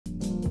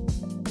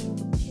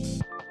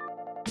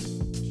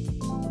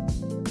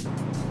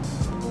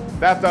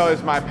That's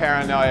always my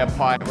paranoia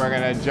point. We're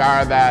gonna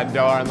jar that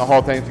door and the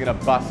whole thing's gonna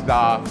bust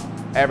off.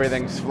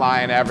 Everything's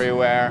flying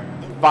everywhere.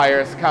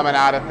 Fire's coming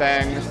out of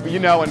things. You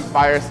know when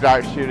fire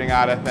starts shooting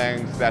out of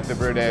things that the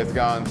brew day is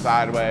going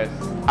sideways.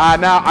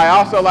 Now, I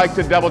also like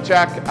to double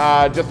check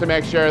just to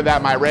make sure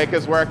that my rake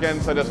is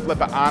working, so just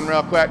flip it on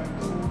real quick.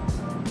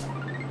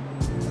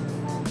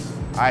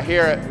 I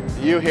hear it,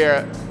 you hear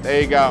it,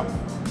 there you go.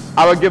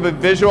 I would give a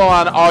visual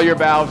on all your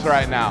valves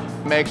right now.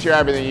 Make sure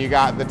everything, you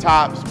got the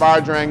top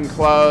sparge ring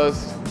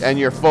closed and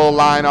your full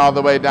line all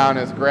the way down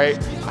is great.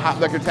 Hot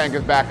liquor tank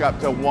is back up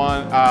to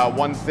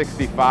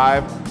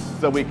 165,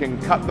 so we can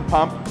cut the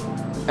pump.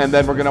 And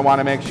then we're gonna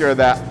wanna make sure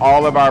that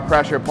all of our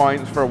pressure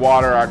points for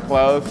water are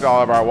closed,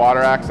 all of our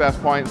water access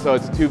points. So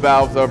it's 2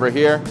 valves over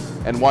here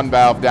and 1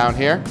 valve down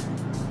here.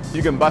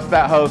 You can bust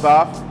that hose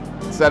off,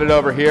 set it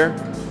over here.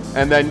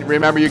 And then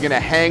remember, you're gonna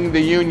hang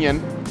the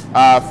union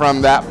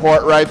from that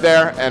port right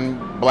there and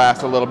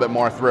blast a little bit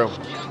more through.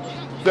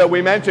 So we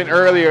mentioned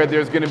earlier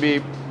there's gonna be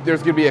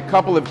a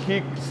couple of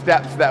key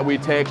steps that we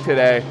take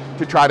today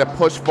to try to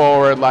push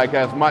forward like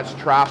as much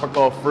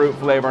tropical fruit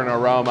flavor and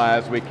aroma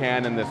as we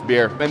can in this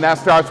beer. And that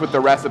starts with the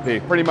recipe.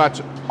 Pretty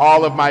much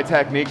all of my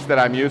techniques that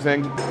I'm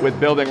using with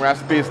building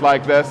recipes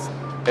like this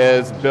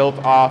is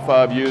built off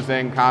of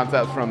using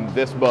concepts from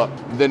this book.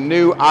 The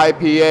new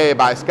IPA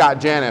by Scott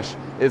Janish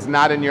is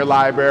not in your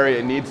library,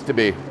 it needs to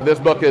be. This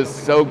book is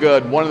so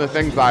good. One of the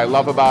things I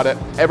love about it,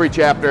 every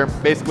chapter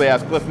basically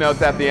has cliff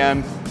notes at the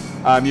end.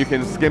 You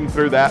can skim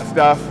through that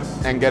stuff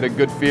and get a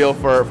good feel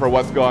for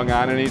what's going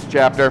on in each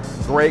chapter.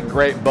 Great,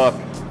 great book.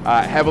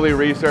 Heavily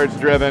research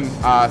driven.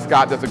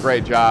 Scott does a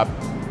great job.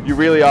 You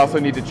really also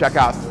need to check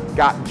out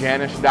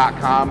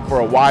scottjanish.com for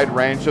a wide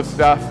range of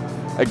stuff.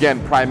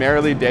 Again,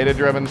 primarily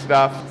data-driven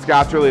stuff.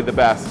 Scott's really the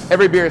best.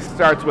 Every beer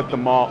starts with the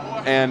malt,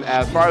 and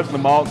as far as the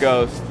malt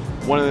goes,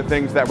 one of the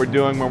things that we're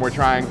doing when we're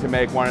trying to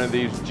make one of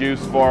these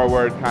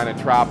juice-forward, kind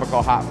of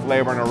tropical, hot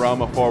flavor and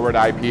aroma-forward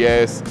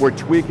IPAs, we're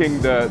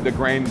tweaking the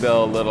grain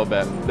bill a little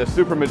bit. The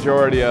super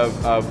majority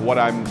of what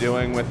I'm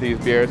doing with these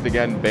beers,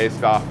 again,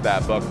 based off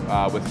that book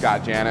with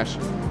Scott Janish,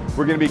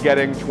 we're going to be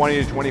getting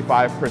 20 to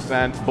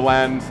 25%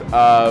 blends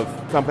of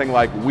something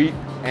like wheat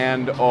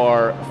and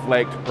or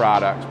flaked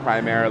products,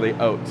 primarily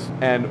oats.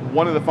 And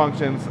one of the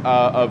functions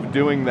of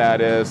doing that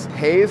is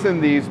haze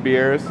in these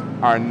beers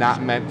are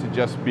not meant to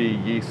just be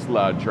yeast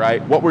sludge,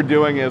 right? What we're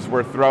doing is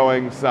we're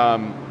throwing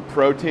some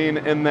protein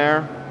in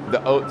there.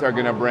 The oats are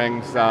gonna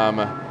bring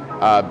some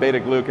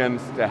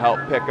beta-glucans to help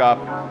pick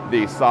up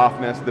the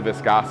softness, the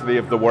viscosity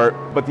of the wort.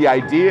 But the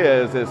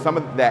idea is some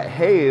of that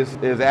haze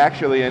is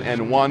actually,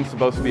 in one,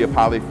 supposed to be a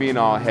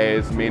polyphenol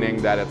haze,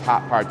 meaning that it's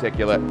hot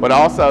particulate. But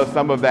also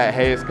some of that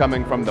haze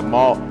coming from the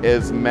malt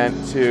is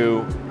meant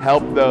to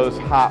help those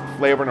hot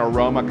flavor and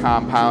aroma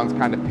compounds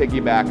kind of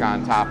piggyback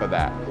on top of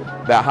that.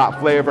 That hot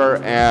flavor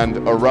and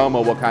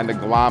aroma will kind of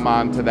glom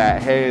onto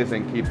that haze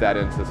and keep that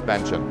in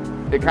suspension.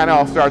 It kind of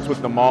all starts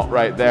with the malt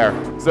right there.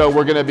 So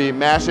we're gonna be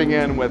mashing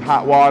in with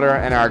hot water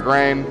and our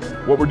grain.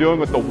 What we're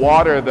doing with the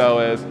water though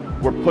is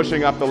we're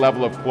pushing up the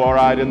level of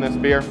chloride in this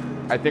beer.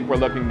 I think we're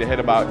looking to hit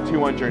about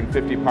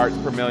 250 parts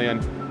per million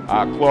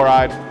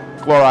chloride.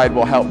 Chloride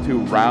will help to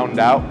round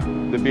out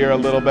the beer a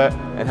little bit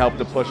and help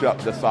to push up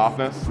the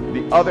softness.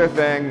 The other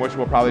thing, which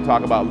we'll probably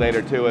talk about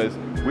later too, is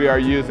we are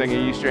using a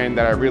yeast strain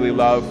that I really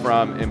love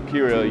from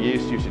Imperial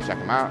Yeast. You should check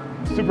them out.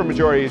 Super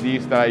majority of the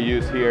yeast that I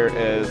use here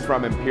is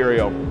from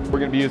Imperial. We're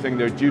going to be using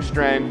their juice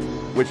strain,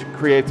 which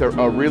creates a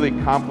really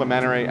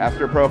complementary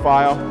ester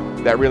profile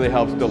that really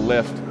helps to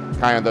lift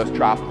kind of those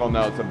tropical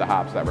notes of the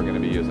hops that we're going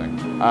to be using.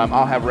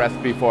 I'll have a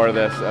recipe for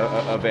this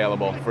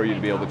available for you to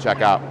be able to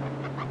check out.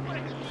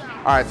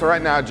 All right, so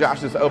right now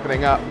Josh is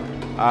opening up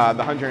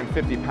the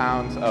 150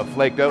 pounds of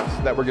flaked oats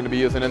that we're going to be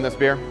using in this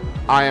beer.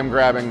 I am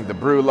grabbing the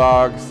brew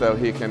log so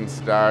he can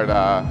start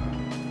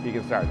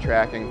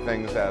tracking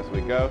things as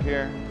we go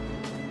here.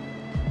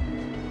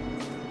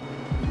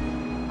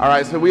 All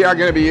right, so we are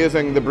going to be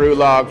using the brew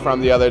log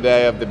from the other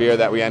day of the beer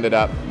that we ended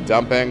up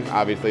dumping,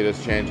 obviously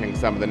just changing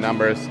some of the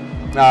numbers.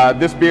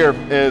 This beer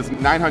is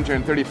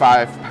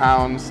 935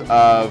 pounds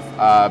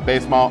of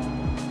base malt,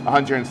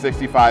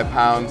 165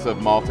 pounds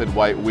of malted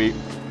white wheat,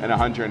 and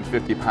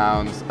 150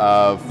 pounds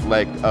of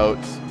flaked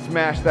oats.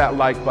 Smash that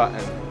like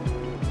button.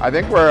 I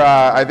think we're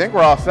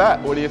all set.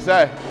 What do you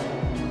say?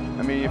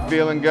 I mean, you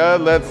feeling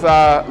good?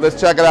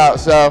 Let's check it out.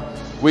 So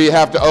we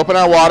have to open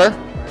our water,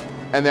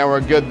 and then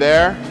we're good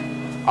there.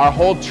 Our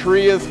whole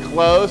tree is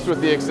closed with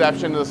the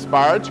exception of the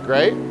sparge.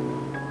 Great.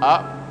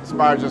 Up,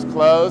 sparge is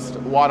closed.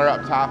 Water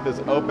up top is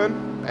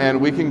open, and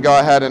we can go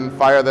ahead and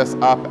fire this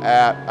up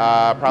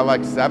at probably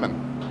like 7.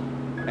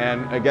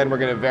 And again, we're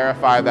going to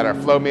verify that our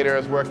flow meter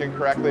is working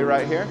correctly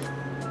right here.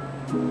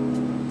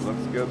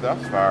 Looks good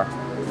thus far.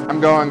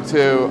 I'm going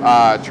to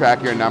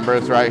track your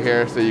numbers right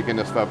here so you can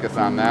just focus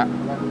on that.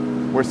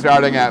 We're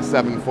starting at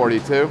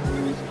 742.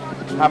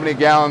 How many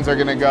gallons are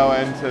going to go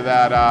into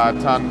that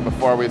ton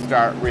before we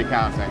start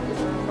recounting?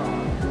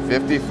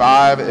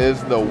 55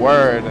 is the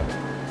word.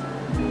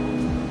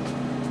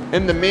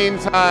 In the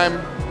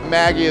meantime,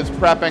 Maggie is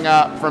prepping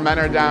up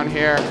fermenter down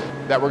here.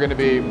 that we're going to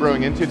be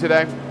brewing into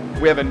today.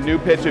 We have a new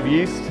pitch of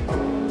yeast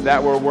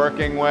that we're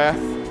working with,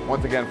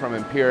 once again from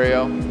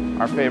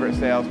Imperial, our favorite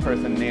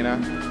salesperson, Nina,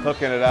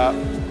 hooking it up.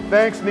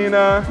 Thanks,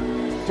 Nina.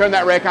 Turn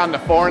that rake on to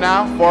 4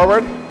 now,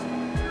 forward.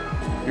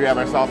 Do we have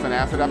our salts and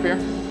acid up here?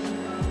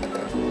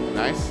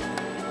 Nice.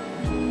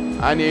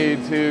 I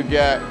need to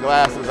get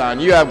glasses on.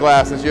 You have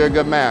glasses, you're a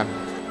good man.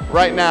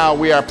 Right now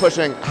we are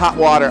pushing hot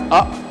water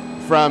up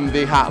from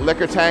the hot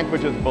liquor tank,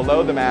 which is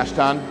below the mash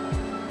tun,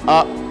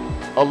 up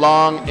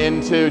along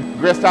into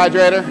grist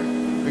hydrator.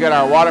 We got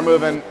our water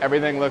moving,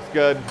 everything looks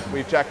good.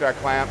 We've checked our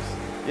clamps.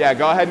 Yeah,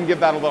 go ahead and give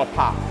that a little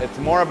pop. It's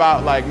more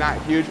about like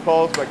not huge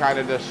pulls, but kind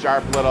of just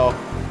sharp little,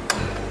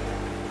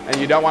 and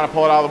you don't want to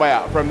pull it all the way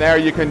out. From there,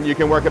 you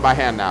can work it by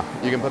hand now.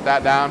 You can put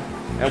that down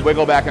and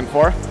wiggle back and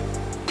forth.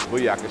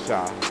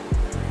 Booyakasha.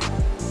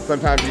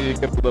 Sometimes you need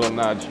to give a little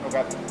nudge.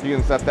 Okay. You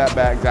can set that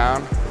back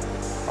down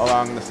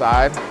along the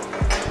side.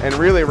 And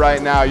really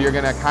right now, you're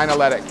gonna kind of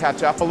let it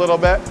catch up a little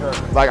bit. Sure.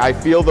 Like I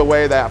feel the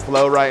way that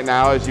flow right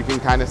now is you can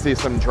kind of see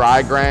some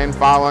dry grain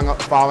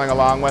following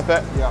along with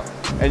it. Yeah.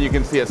 And you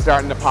can see it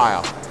starting to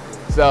pile.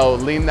 So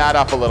lean that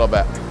up a little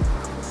bit.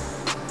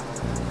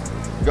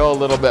 Go a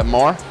little bit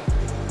more.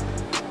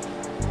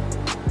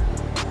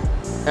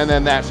 And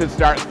then that should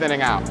start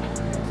thinning out.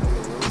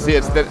 See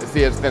it's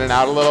thinning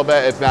out a little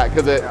bit. It's not,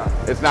 because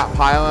it's not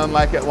piling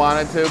like it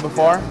wanted to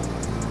before.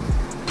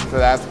 So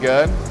that's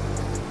good.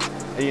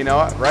 And you know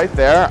what, right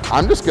there,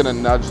 I'm just gonna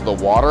nudge the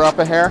water up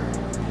a hair.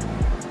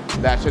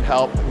 That should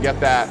help get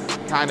that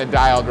kind of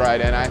dialed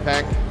right in, I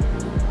think.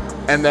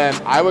 And then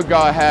I would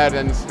go ahead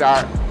and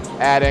start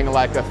adding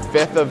like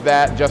 1/5 of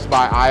that just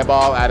by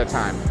eyeball at a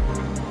time.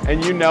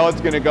 And you know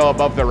it's gonna go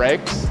above the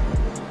rakes.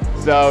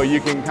 So you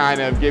can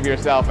kind of give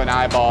yourself an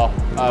eyeball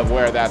of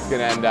where that's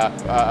gonna end up,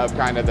 of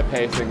kind of the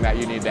pacing that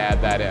you need to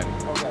add that in.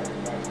 Okay.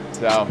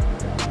 So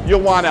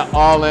you'll want it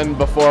all in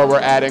before we're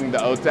adding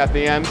the oats at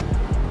the end.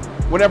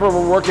 Whenever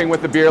we're working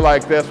with a beer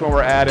like this, when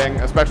we're adding,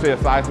 especially a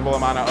sizable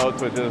amount of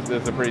oats, which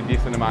is a pretty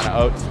decent amount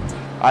of oats,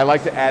 I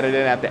like to add it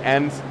in at the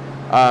end,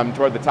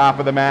 toward the top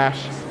of the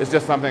mash. It's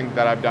just something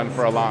that I've done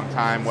for a long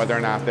time. Whether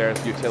or not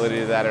there's utility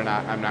to that or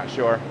not, I'm not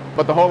sure.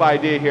 But the whole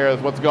idea here is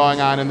what's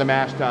going on in the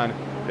mash tun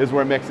is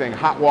we're mixing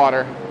hot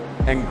water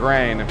and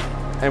grain,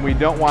 and we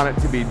don't want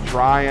it to be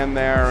dry in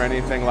there or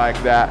anything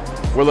like that.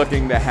 We're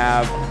looking to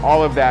have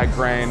all of that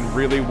grain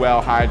really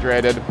well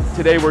hydrated.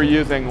 Today we're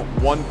using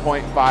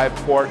 1.5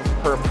 quarts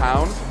per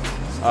pound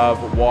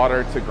of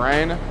water to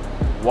grain,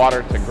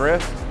 water to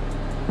grist,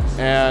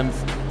 and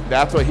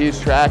that's what he's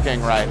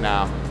tracking right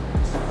now.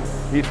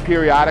 He's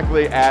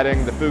periodically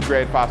adding the food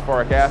grade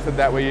phosphoric acid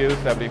that we use,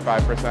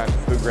 75%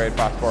 food grade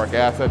phosphoric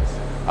acid,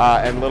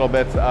 and little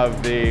bits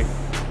of the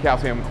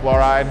calcium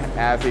chloride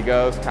as he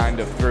goes kind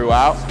of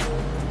throughout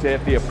to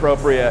hit the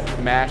appropriate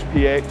mash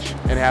pH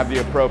and have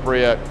the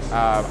appropriate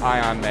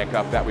ion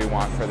makeup that we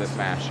want for this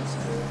mash.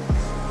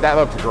 That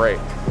looks great.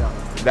 Yeah.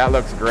 That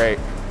looks great.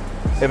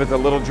 If it's a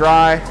little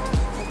dry,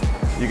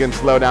 you can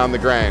slow down the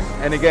grain.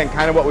 And again,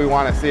 kind of what we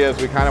want to see is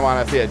we kind of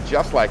want to see it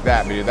just like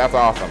that, dude. That's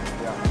awesome.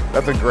 Yeah.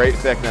 That's a great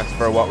thickness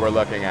for what we're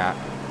looking at.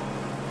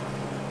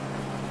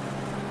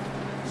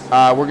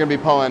 We're going to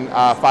be pulling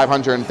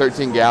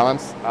 513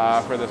 gallons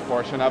for this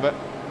portion of it.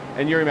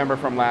 And you remember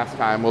from last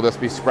time, we'll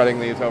just be spreading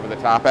these over the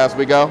top as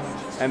we go.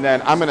 And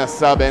then I'm going to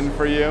sub in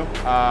for you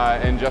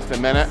in just a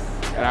minute,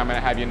 and I'm going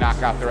to have you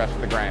knock out the rest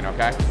of the grain,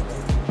 okay?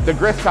 The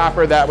grist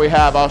topper that we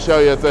have, I'll show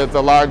you, it's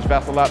a large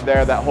vessel up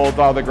there that holds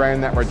all the grain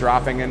that we're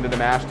dropping into the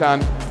mash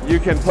tun. You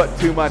can put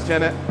too much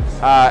in it.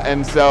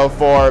 And so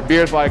for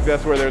beers like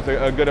this where there's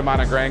a good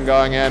amount of grain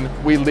going in,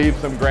 we leave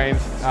some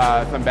grains,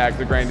 some bags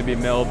of grain to be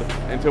milled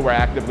until we're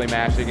actively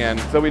mashing in.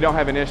 So we don't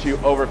have an issue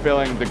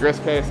overfilling the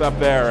grist case up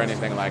there or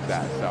anything like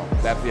that. So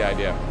that's the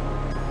idea.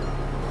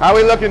 How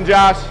we looking,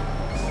 Josh?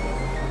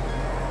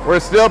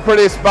 We're still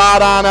pretty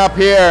spot on up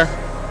here.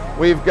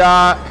 We've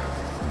got,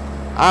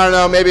 I don't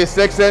know, maybe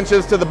 6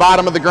 inches to the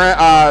bottom of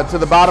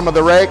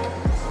the rake.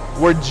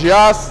 We're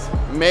just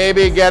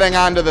maybe getting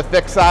onto the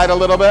thick side a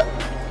little bit.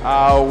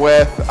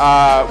 With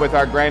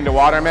our grain to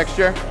water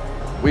mixture.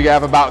 We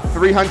have about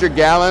 300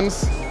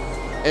 gallons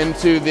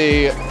into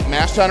the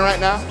mash tun right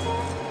now.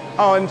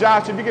 Oh, and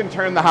Josh, if you can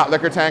turn the hot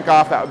liquor tank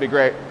off, that would be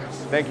great.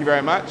 Thank you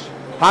very much.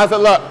 How's it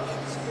look?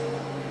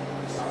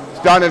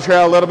 Starting to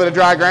trail a little bit of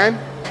dry grain?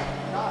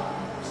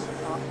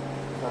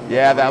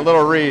 Yeah, that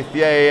little wreath,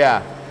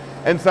 yeah.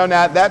 And so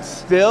now that's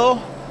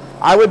still,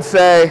 I would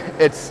say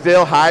it's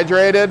still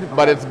hydrated,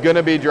 but it's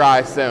gonna be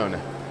dry soon.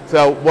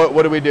 So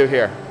what do we do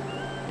here?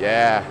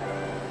 Yeah,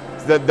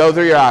 so those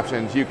are your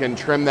options. You can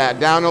trim that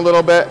down a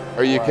little bit,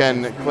 or you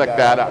can click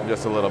that up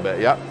just a little bit,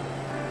 yep.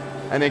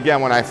 And again,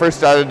 when I first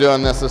started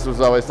doing this, this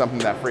was always something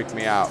that freaked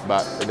me out,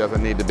 but it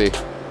doesn't need to be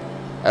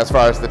as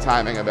far as the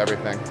timing of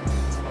everything.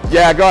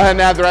 Yeah, go ahead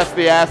and add the rest of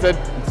the acid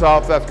and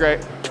salts, that's great.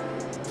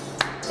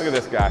 Look at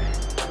this guy.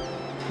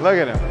 Look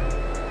at him.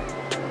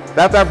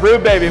 That's our brew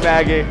baby,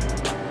 Maggie.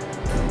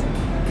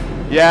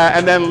 Yeah,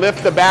 and then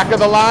lift the back of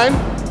the line,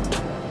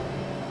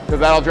 because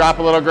that'll drop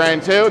a little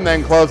grain too, and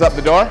then close up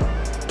the door.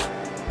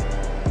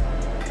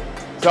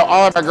 So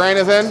all of our grain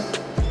is in.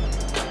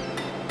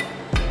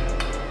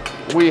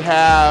 We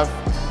have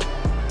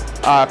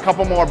a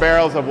couple more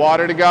barrels of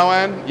water to go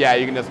in. Yeah,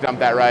 you can just dump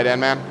that right in,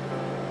 man.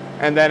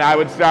 And then I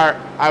would start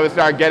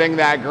getting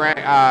that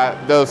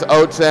grain, those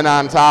oats in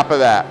on top of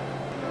that.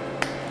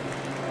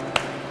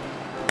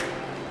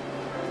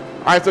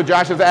 All right, so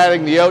Josh is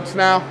adding the oats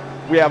now.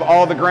 We have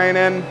all the grain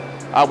in.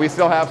 We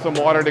still have some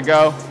water to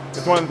go.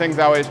 It's one of the things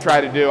I always try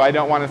to do. I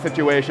don't want a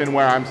situation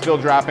where I'm still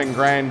dropping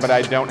grain, but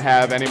I don't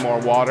have any more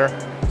water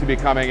to be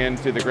coming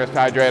into the grist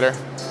hydrator.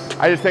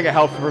 I just think it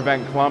helps to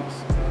prevent clumps.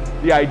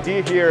 The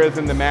idea here is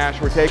in the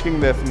mash, we're taking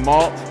this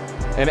malt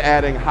and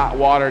adding hot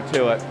water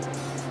to it.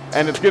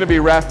 And it's gonna be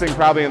resting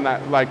probably in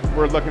that, like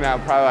we're looking at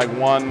probably like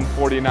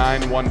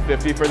 149,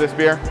 150 for this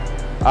beer.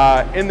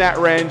 In that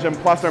range and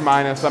plus or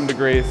minus some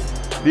degrees,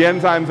 the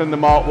enzymes in the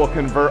malt will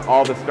convert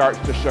all the starch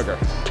to sugar.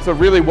 So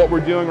really what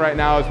we're doing right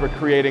now is we're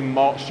creating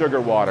malt sugar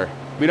water.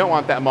 We don't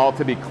want that malt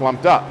to be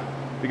clumped up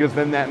because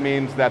then that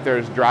means that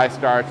there's dry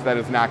starch that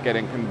is not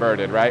getting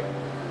converted, right?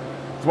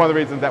 It's one of the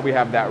reasons that we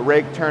have that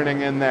rake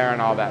turning in there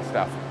and all that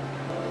stuff.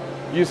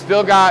 You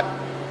still got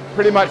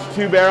pretty much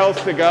 2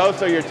 barrels to go,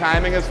 so your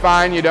timing is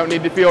fine. You don't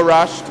need to feel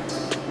rushed.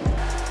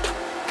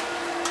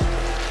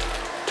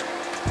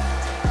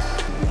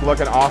 It's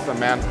looking awesome,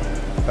 man.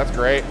 That's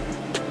great.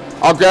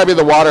 I'll grab you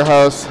the water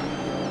hose.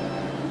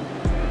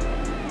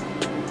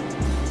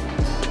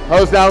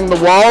 Hose down the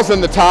walls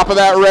and the top of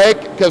that rake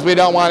because we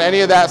don't want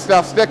any of that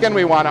stuff sticking.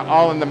 We want it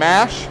all in the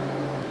mash.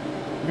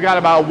 We've got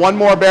about 1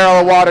 more barrel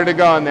of water to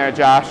go in there,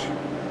 Josh.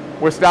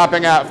 We're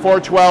stopping at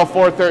 412,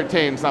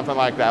 413, something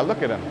like that.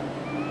 Look at him.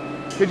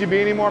 Could you be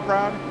any more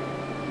proud?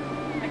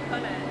 I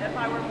couldn't. If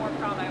I were more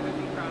proud, I would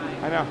be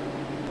crying. I know.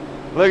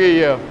 Look at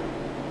you.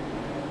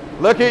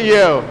 Look at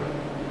you.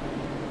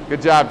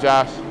 Good job,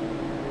 Josh.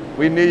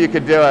 We knew you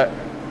could do it.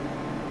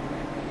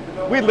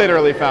 We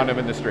literally found him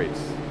in the streets.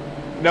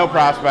 No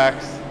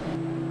prospects.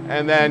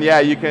 And then, yeah,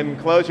 you can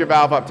close your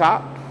valve up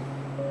top.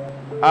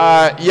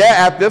 Yeah,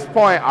 at this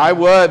point, I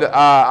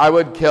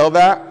would kill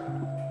that.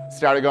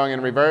 Start it going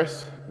in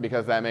reverse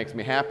because that makes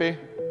me happy.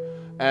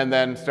 And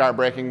then start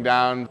breaking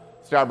down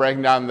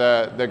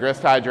the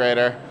grist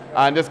hydrator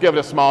and just give it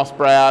a small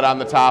spray out on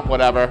the top,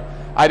 whatever.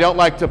 I don't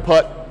like to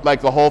put like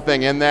the whole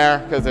thing in there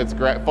because it's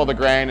full of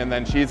grain and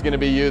then she's going to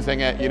be using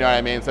it, you know what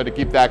I mean? So to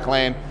keep that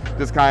clean,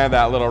 just kind of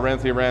that little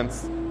rinsey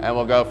rinse and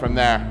we'll go from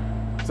there.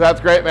 So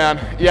that's great, man.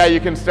 Yeah, you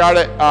can start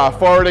it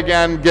forward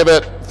again, give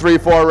it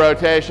 3-4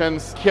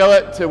 rotations, kill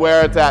it to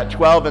where it's at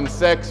 12 and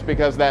 6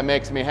 because that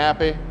makes me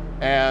happy.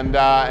 And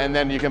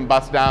then you can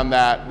bust down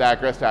that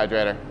grist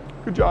hydrator.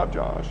 Good job,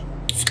 Josh.